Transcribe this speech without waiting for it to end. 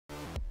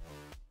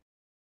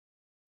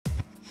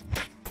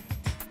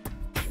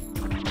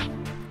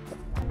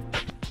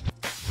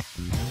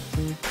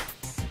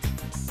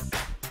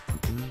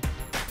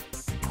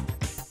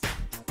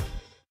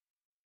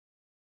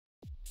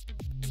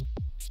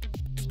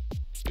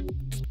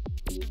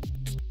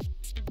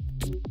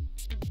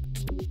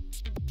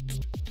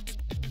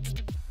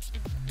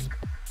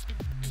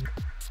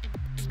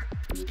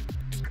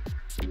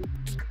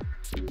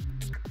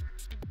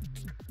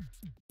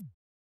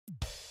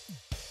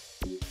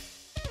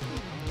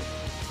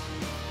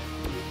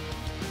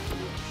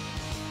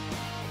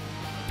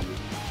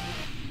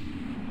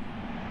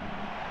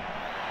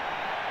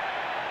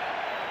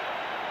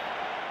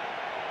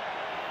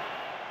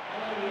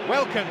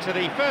Welcome to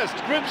the first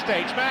group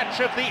stage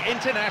match of the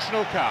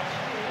International Cup.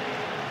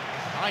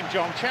 I'm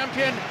John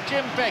Champion,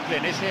 Jim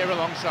Beglin is here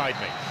alongside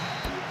me.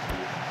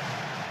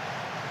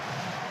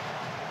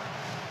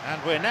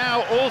 And we're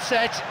now all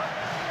set.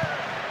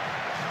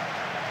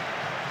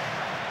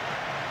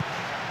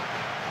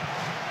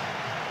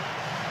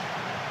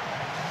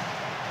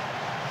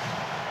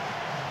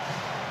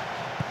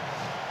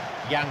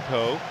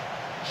 Janko,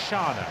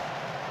 Shana.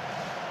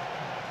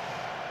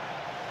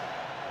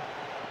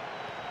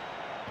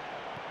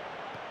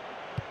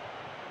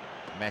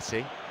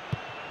 Messi.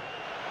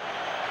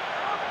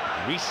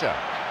 Risa.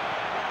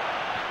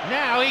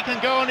 Now he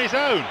can go on his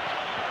own.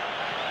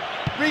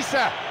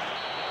 Risa.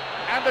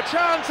 And the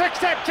chance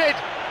accepted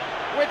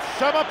with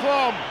some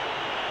aplomb.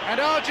 And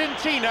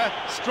Argentina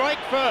strike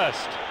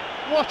first.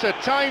 What a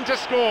time to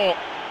score.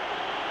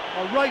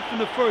 Well, right from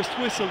the first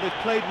whistle, they've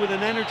played with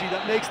an energy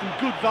that makes them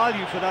good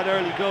value for that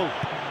early goal.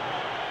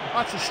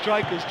 That's a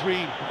striker's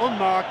dream.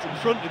 Unmarked in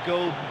front of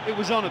goal. It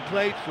was on a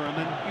plate for him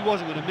and he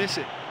wasn't going to miss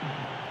it.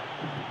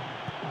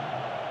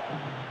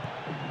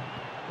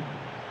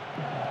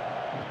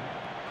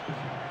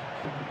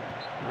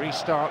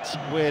 Restarts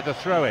with a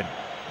throw-in.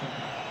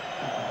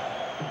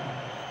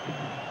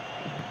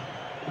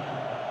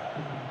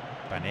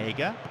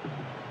 Banega.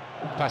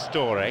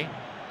 Pastore.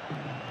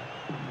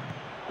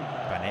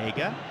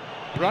 Banega.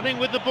 Running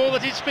with the ball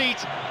at his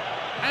feet.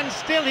 And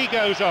still he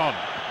goes on.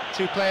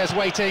 Two players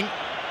waiting.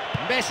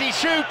 Messi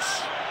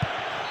shoots.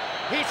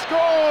 He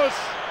scores.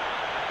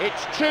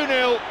 It's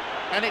 2-0.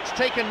 And it's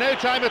taken no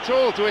time at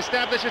all to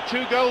establish a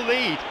two-goal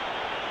lead.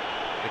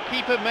 The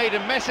keeper made a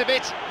mess of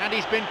it and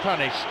he's been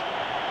punished.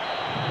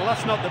 Well,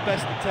 that's not the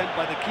best attempt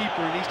by the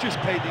keeper, and he's just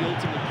paid the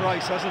ultimate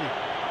price, hasn't he?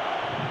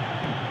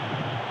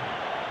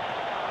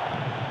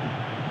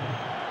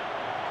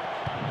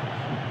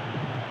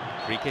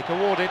 Free kick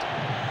awarded.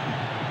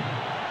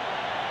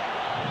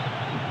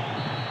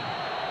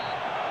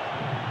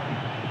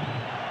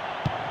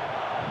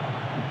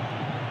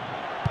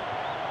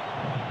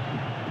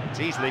 It's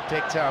easily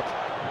picked up.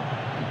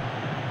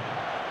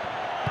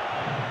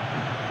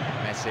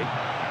 Messi.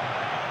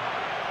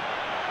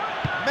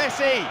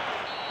 Messi!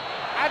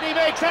 And he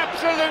makes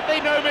absolutely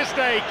no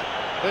mistake.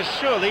 There's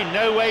surely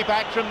no way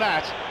back from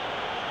that.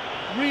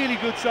 Really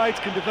good sides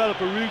can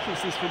develop a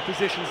ruthlessness from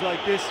positions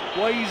like this.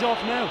 Why he's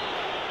off now?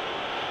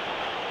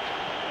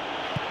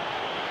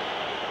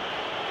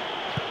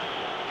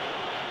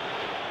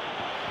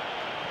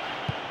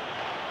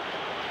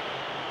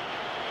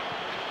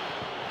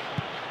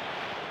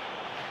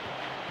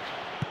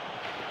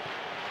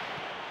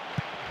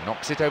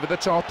 Knocks it over the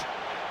top.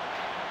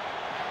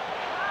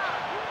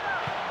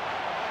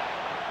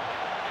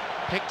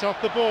 Picked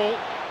off the ball.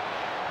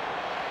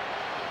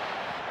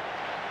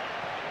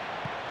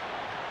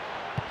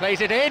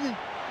 Plays it in.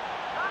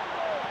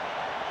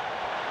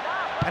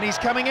 And he's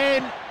coming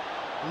in.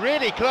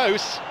 Really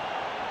close.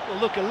 Well,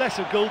 look, a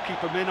lesser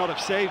goalkeeper may not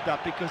have saved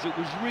that because it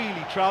was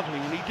really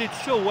travelling and he did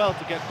so well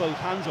to get both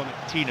hands on it.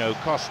 Tino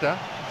Costa.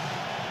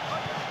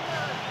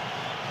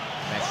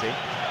 Messi.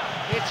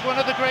 It's one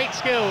of the great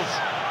skills.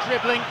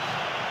 Dribbling.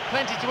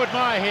 Plenty to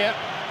admire here.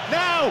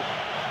 Now!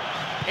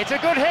 It's a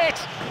good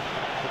hit.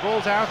 The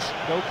ball's out,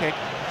 goal kick.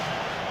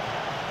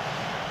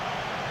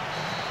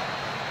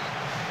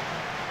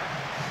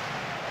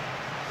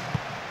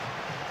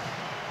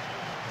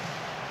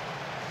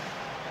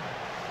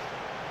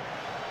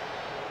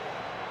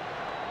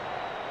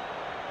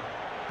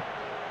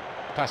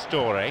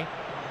 Pastore.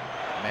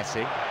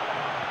 Messi.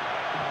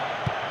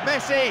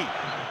 Messi!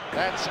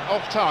 That's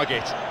off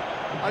target.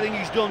 I think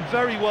he's done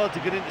very well to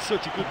get into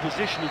such a good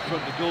position in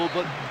front of goal,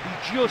 but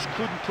he just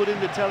couldn't put in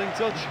the telling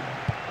touch.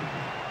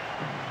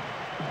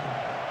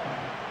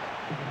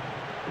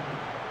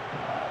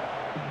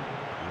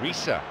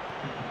 Risa.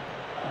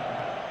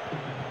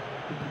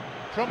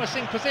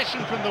 Promising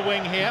position from the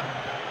wing here.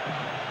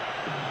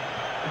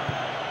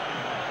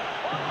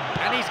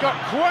 And he's got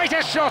quite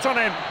a shot on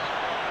him.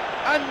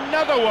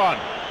 Another one.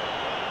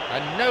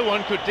 And no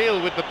one could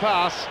deal with the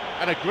pass,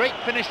 and a great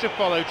finish to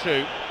follow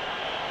too.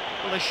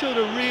 Well, they showed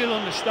a real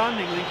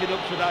understanding linking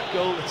up for that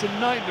goal. It's a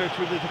nightmare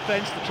for the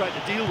defence to try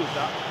to deal with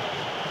that.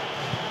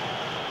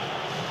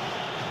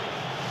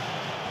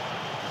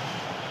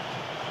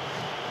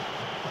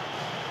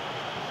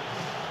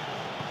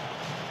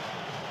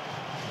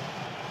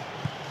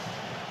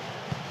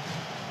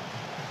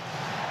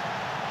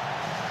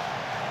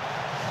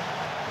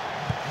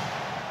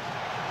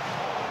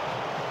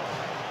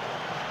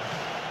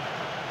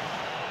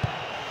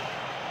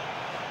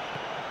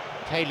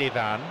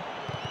 Van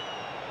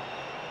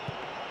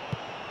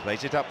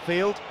plays it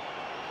upfield,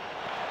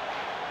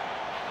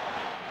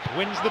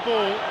 wins the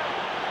ball,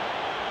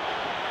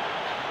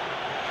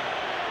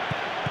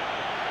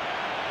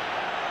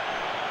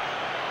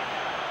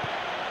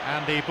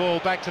 and the ball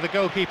back to the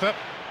goalkeeper.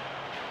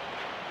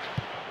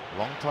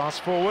 Long pass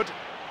forward.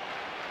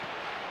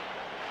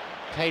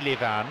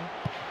 Van.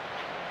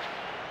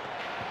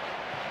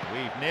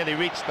 We've nearly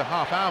reached the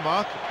half-hour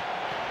mark.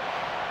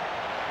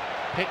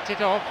 Picked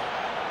it off.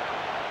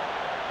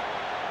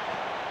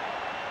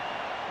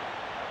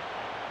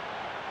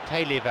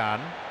 Pelivan.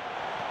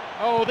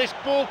 Oh, this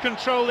ball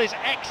control is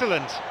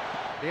excellent.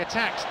 The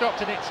attack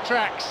stopped in its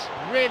tracks.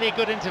 Really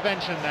good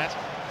intervention, that.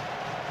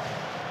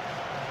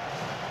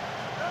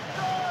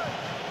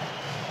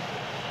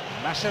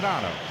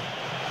 Mascherano.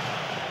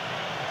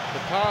 The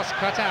pass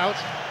cut out.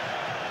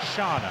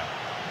 Shana.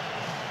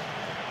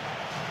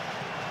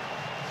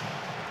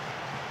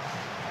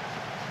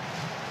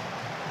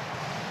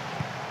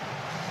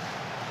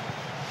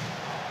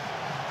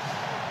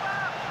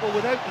 Well,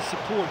 without the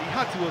support, he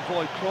had to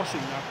avoid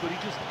crossing that, but he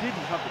just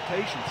didn't have the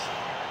patience.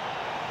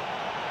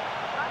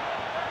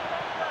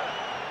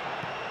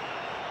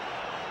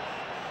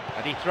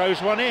 And he throws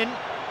one in.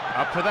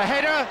 Up for the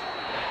header.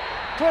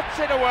 Puts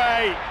it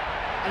away.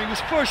 And he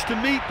was first to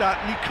meet that,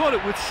 and he cut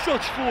it with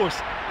such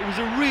force. It was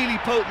a really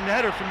potent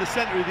header from the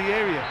centre of the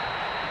area.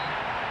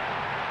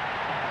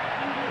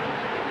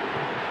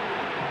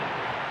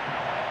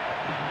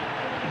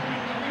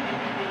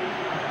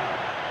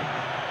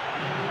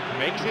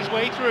 Makes his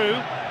way through.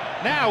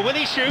 Now, will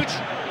he shoot?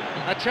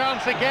 A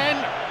chance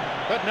again,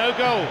 but no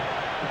goal.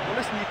 Well,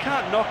 listen, you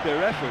can't knock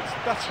their efforts.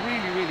 That's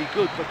really, really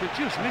good, but they're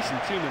just missing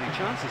too many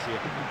chances here.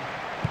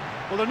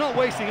 Well, they're not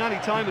wasting any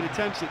time with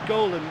attempts at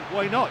goal, and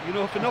why not? You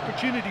know, if an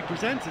opportunity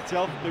presents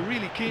itself, they're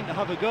really keen to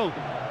have a go.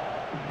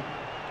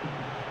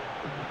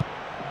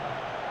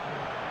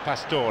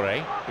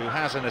 Pastore, who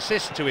has an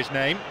assist to his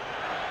name.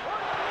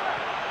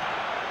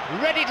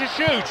 Ready to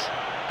shoot,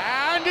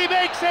 and he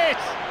makes it!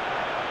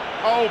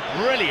 Oh,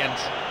 brilliant!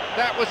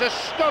 That was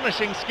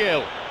astonishing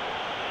skill.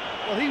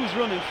 Well, he was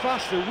running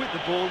faster with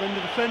the ball than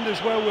the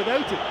defenders were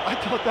without it. I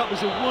thought that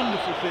was a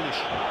wonderful finish.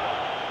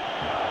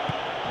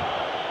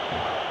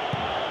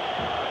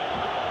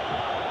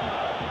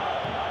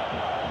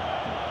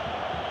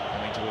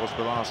 Coming towards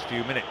the last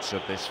few minutes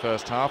of this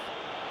first half.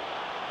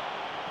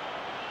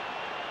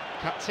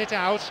 Cuts it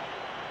out.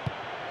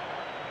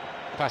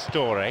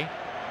 Pastore.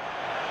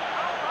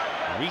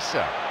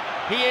 Risa.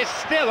 He is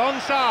still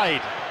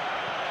onside.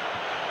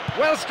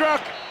 Well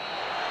struck.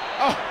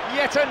 Oh,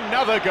 yet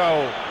another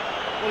goal.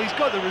 Well, he's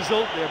got the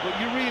result there, but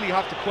you really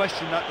have to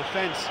question that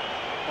defence,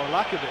 or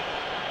lack of it.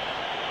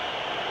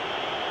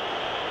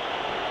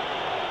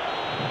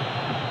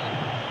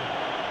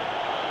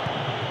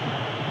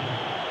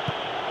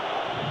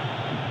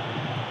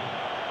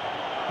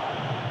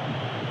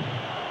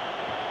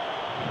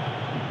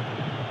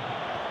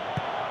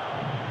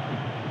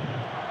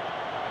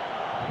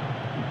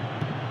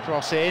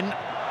 Cross in.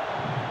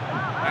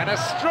 And a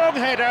strong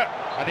header.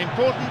 An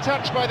important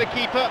touch by the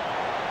keeper.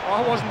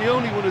 I wasn't the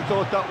only one who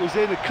thought that was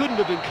in. It couldn't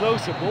have been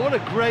closer, but what a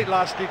great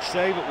last-ditch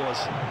save it was.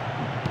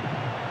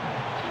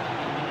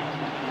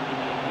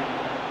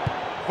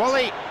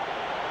 Volley.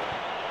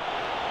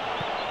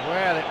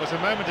 Well, it was a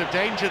moment of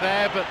danger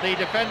there, but the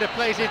defender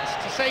plays it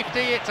to safety.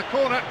 It's a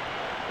corner.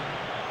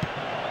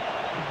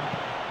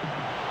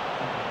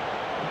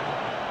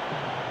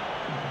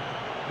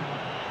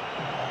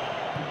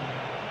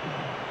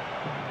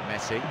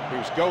 Messi,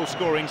 whose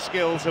goal-scoring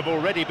skills have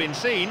already been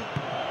seen.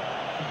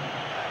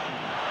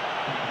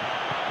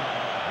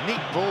 Neat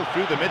ball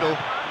through the middle,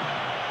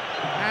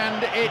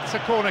 and it's a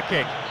corner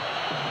kick.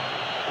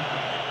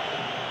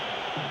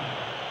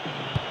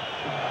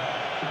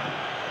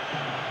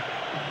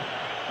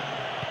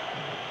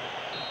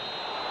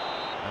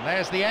 And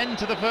there's the end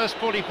to the first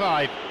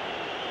 45.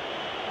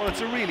 Well,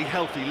 it's a really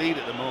healthy lead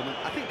at the moment.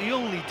 I think the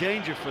only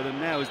danger for them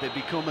now is they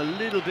become a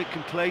little bit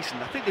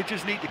complacent. I think they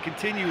just need to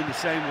continue in the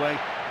same way,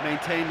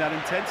 maintain that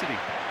intensity.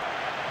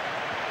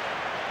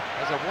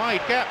 There's a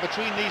wide gap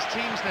between these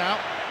teams now.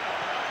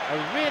 A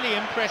really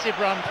impressive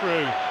run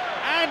through,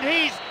 and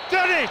he's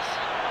done it!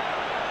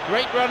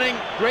 Great running,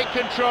 great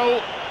control,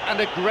 and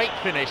a great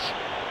finish.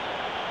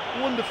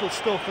 Wonderful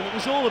stuff, and it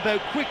was all about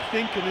quick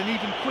thinking and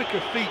even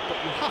quicker feet, but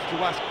you have to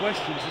ask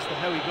questions as to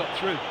how he got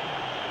through.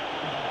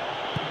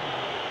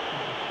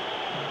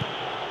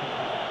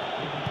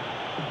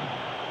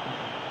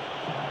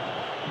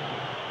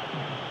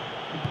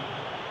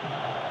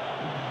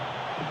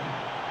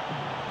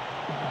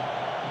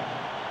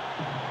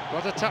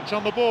 Got a touch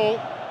on the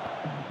ball.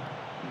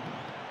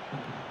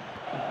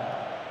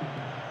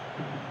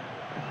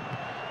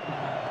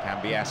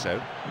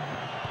 Cambiasso.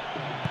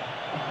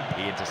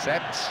 He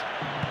intercepts.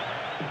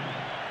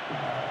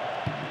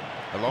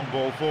 A long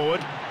ball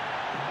forward.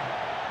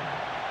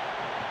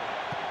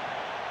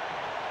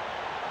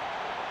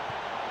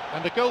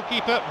 And the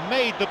goalkeeper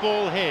made the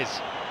ball his.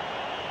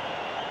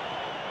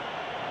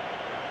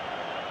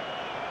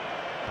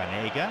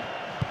 Panega.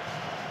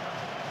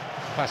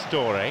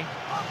 Pastore.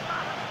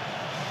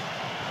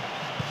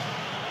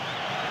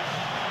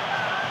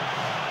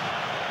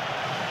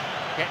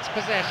 Gets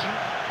possession.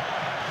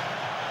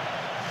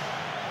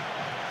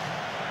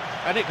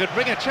 And it could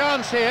bring a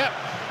chance here.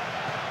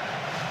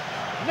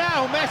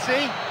 Now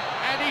Messi,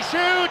 and he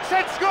shoots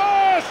and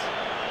scores!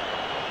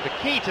 The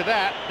key to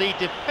that, the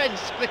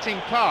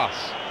defence-splitting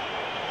pass.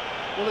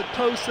 Well, it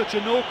posed such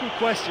an awkward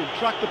question,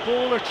 track the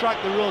ball or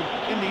track the run.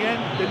 In the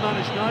end, they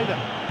managed neither.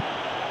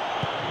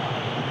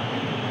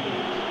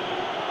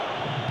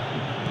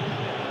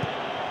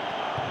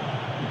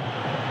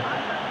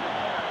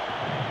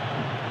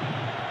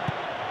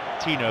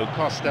 Tino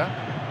Costa,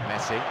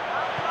 Messi.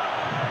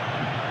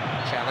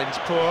 Challenge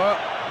poor,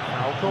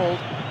 foul called.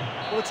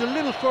 Well, it's a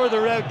little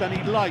further out than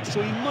he'd like,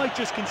 so he might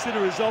just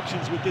consider his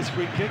options with this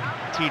free kick.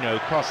 Tino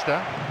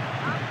Costa,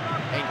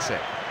 Ain't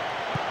it?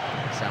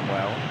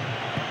 Samuel.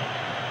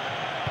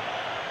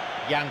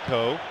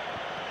 Yanko.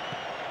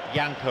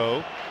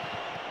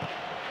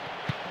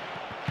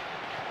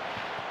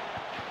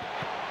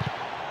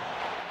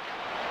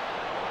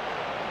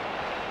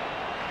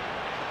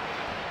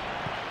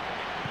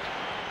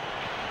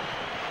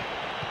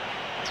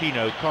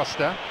 Tino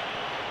Costa.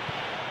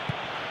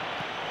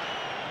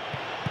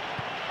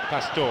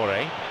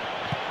 Pastore.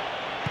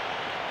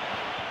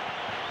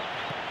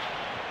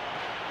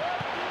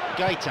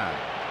 Gaetan.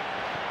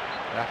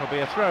 That'll be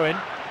a throw-in.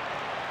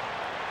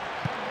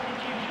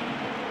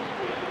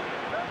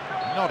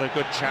 Not a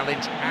good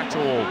challenge at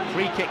all.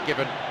 Free kick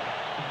given.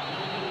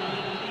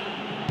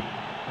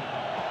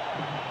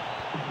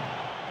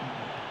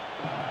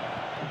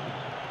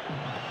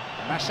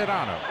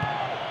 Mascherano.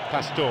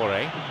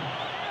 Pastore.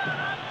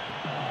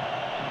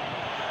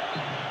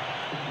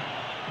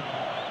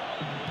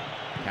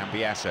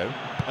 Cambiasso.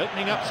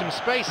 Opening up some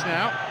space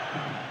now.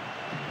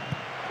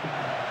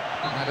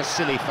 Had a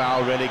silly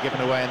foul really given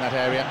away in that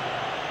area.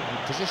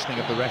 The positioning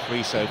of the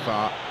referee so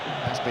far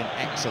has been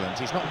excellent.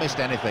 He's not missed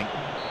anything.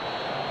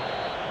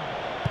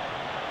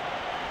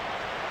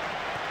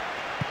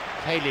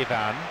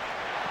 Pelivan.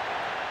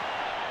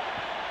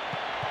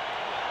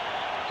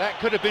 That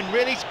could have been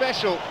really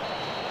special.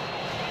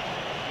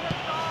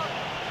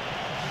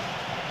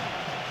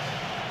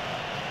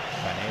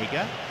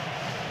 Vanega.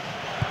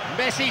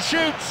 Messi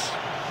shoots.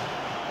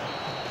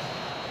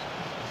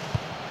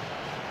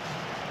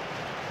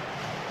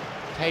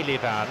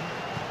 Pelivan.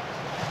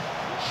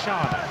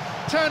 Shana.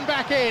 Turn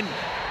back in.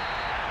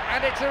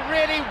 And it's a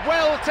really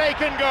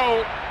well-taken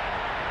goal.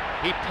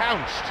 He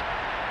pounced.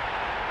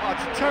 Oh,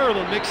 it's a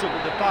terrible mix-up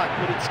at the back,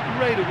 but it's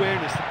great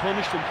awareness to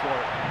punish them for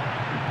it.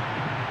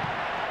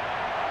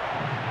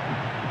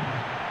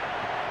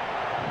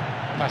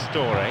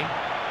 Pastore.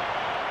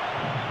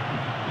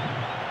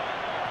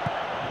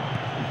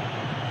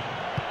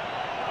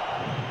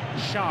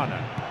 Shana.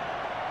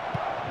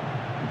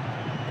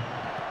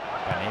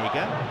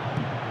 Vanega.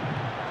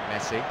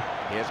 Messi.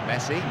 Here's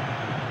Messi.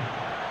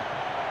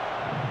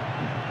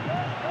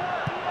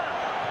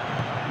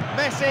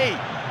 Messi!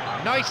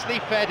 Nicely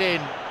fed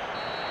in.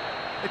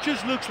 It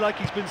just looks like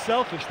he's been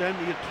selfish then.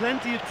 He had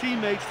plenty of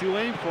teammates to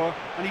aim for,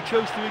 and he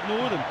chose to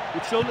ignore them.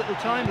 With so little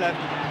time left,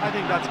 I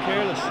think that's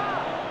careless.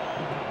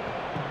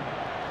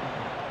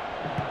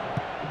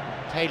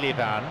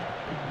 Pelivan.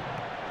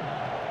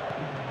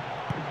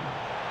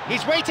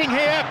 He's waiting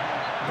here.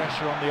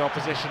 Pressure on the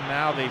opposition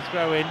now. The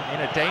throw in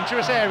a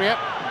dangerous area,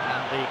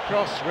 and the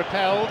cross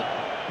repelled.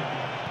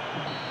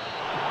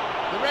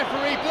 The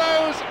referee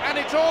blows, and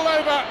it's all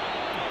over.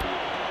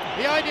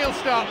 The ideal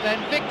start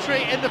then,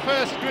 victory in the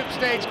first group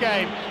stage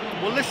game.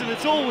 Well listen,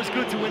 it's always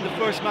good to win the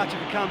first match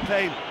of a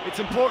campaign. It's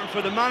important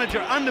for the manager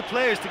and the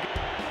players to